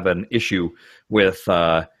time have an issue with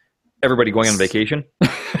everybody going on vacation.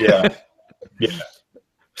 Yeah.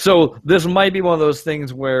 So this might be one of those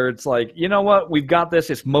things where it's like, you know what, we've got this,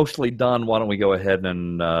 it's mostly done, why don't we go ahead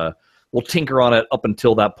and we'll tinker on it up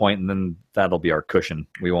until that point, and then that'll be our cushion.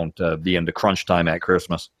 We won't be into crunch time at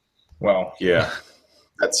Christmas. Well, yeah.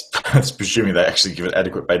 That's presuming they actually give it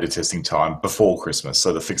adequate beta testing time before Christmas,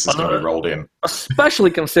 so the fixes can be rolled in.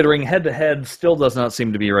 Especially considering head-to-head still does not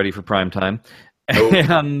seem to be ready for prime time. Nope.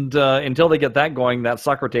 And until they get that going, that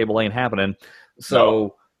soccer table ain't happening.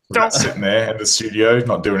 So not sitting there in the studio,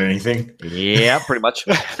 not doing anything. Yeah, pretty much.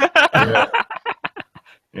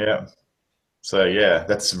 Yeah. So, yeah,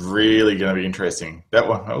 that's really going to be interesting. That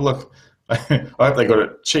one, oh, look, I hope they got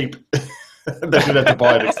it cheap. They should have to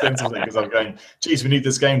buy it expensively because I'm going, geez, we need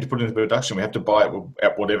this game to put into production. We have to buy it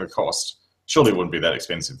at whatever cost. Surely it wouldn't be that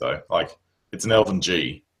expensive, though. Like, it's an Elven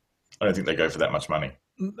G. I don't think they go for that much money.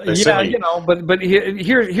 But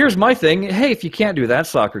here's my thing. Hey, if you can't do that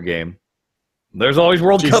soccer game, there's always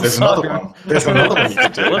World Cup soccer. Another one. There's another one you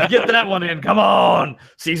can do. Let's get that one in. Come on.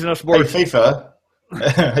 Season of sports. Hey, FIFA.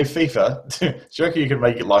 Do you reckon you could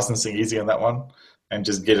make it licensing easy on that one and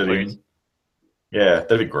just get it in? Yeah,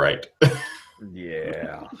 that'd be great.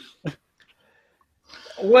 Yeah.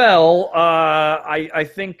 Well, I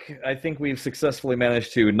think we've successfully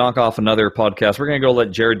managed to knock off another podcast. We're going to go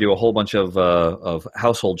let Jared do a whole bunch of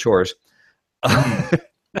household chores.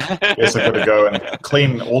 Yes, I've got to go and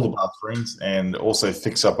clean all the bathrooms and also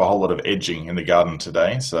fix up a whole lot of edging in the garden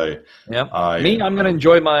today. So, yeah, I'm going to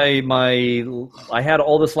enjoy my. I had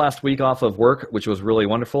all this last week off of work, which was really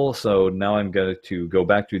wonderful. So now I'm going to go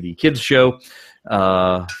back to the kids show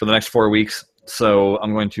for the next 4 weeks. So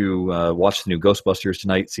I'm going to watch the new Ghostbusters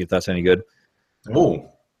tonight, see if that's any good. Oh,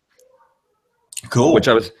 cool.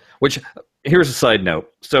 Which here's a side note.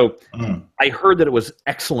 So I heard that it was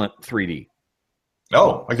excellent 3D.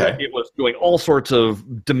 Oh, okay. It was doing all sorts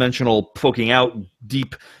of dimensional poking out,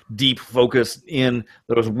 deep focus in.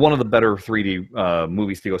 That was one of the better 3D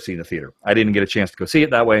movies to go see in the theater. I didn't get a chance to go see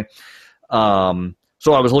it that way.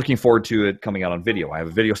 So I was looking forward to it coming out on video. I have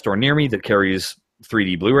a video store near me that carries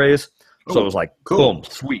 3D Blu-rays. So it was like, cool. Boom,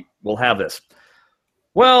 sweet, we'll have this.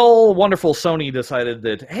 Well, wonderful Sony decided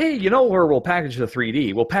that, hey, you know where we'll package the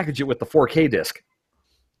 3D? We'll package it with the 4K disc.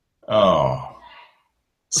 Oh.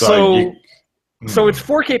 So it's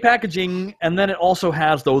 4K packaging, and then it also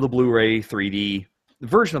has, though, the Blu-ray 3D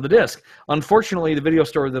version of the disc. Unfortunately, the video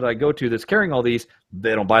store that I go to that's carrying all these,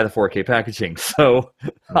 they don't buy the 4K packaging. So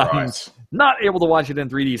I'm not able to watch it in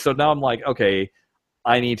 3D. So now I'm like, okay,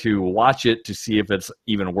 I need to watch it to see if it's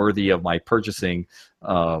even worthy of my purchasing,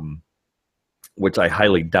 which I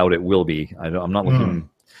highly doubt it will be. I'm not looking,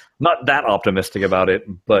 not that optimistic about it,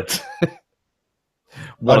 but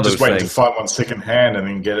I'm just waiting to find one second hand and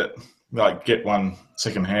then get it. Like get one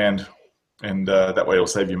second hand, and that way it'll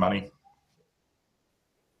save you money.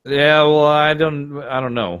 Yeah, well, I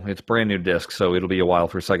don't know. It's brand new disc, so it'll be a while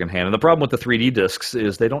for second hand. And the problem with the 3D discs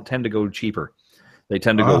is they don't tend to go cheaper; they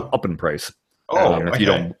tend to go up in price.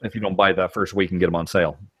 If you don't buy it that first week and get them on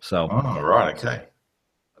sale. So. Oh, right. Okay.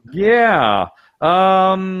 Yeah.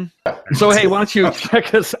 So hey, why don't you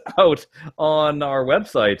check us out on our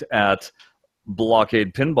website at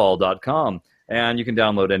blockadepinball.com. And you can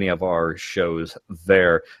download any of our shows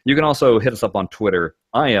there. You can also hit us up on Twitter.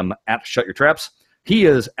 I am at Shut Your Traps. He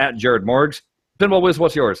is at Jared Morgs. Pinball Wiz,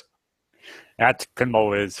 what's yours? At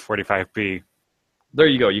Pinball Wiz 45B. There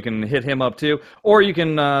you go. You can hit him up too. Or you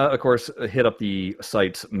can, of course, hit up the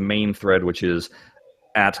site's main thread, which is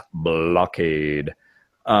at Blockade.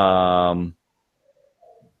 Beyond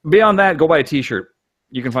that, go buy a t-shirt.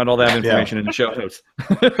 You can find all that information in the show notes.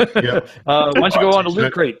 Why don't you go on to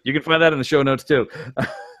Loot Crate? You can find that in the show notes too.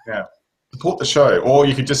 Yeah. Support the show. Or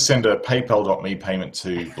you could just send a PayPal.me payment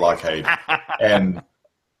to Blockade. and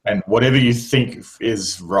whatever you think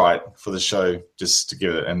is right for the show, just to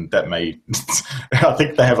give it. And that may... I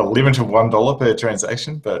think they have a limit of $1 per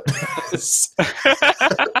transaction, but... See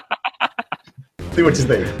what you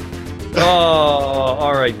think. Oh,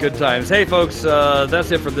 all right. Good times. Hey, folks,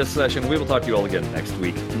 that's it for this session. We will talk to you all again next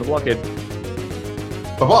week in the Blockade.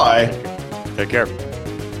 Bye-bye. Take care.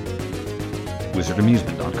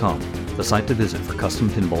 WizardAmusement.com, the site to visit for custom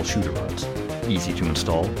pinball shooter rods. Easy to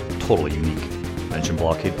install, totally unique. Mention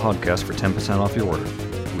Blockade Podcast for 10% off your order.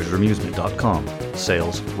 WizardAmusement.com,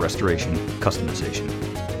 sales, restoration, customization.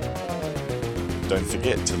 Don't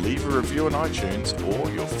forget to leave a review on iTunes or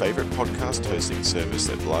your favorite podcast hosting service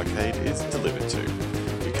that Blockade is delivered to.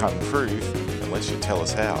 We can't improve unless you tell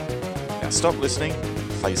us how. Now stop listening,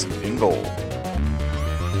 play some pinball.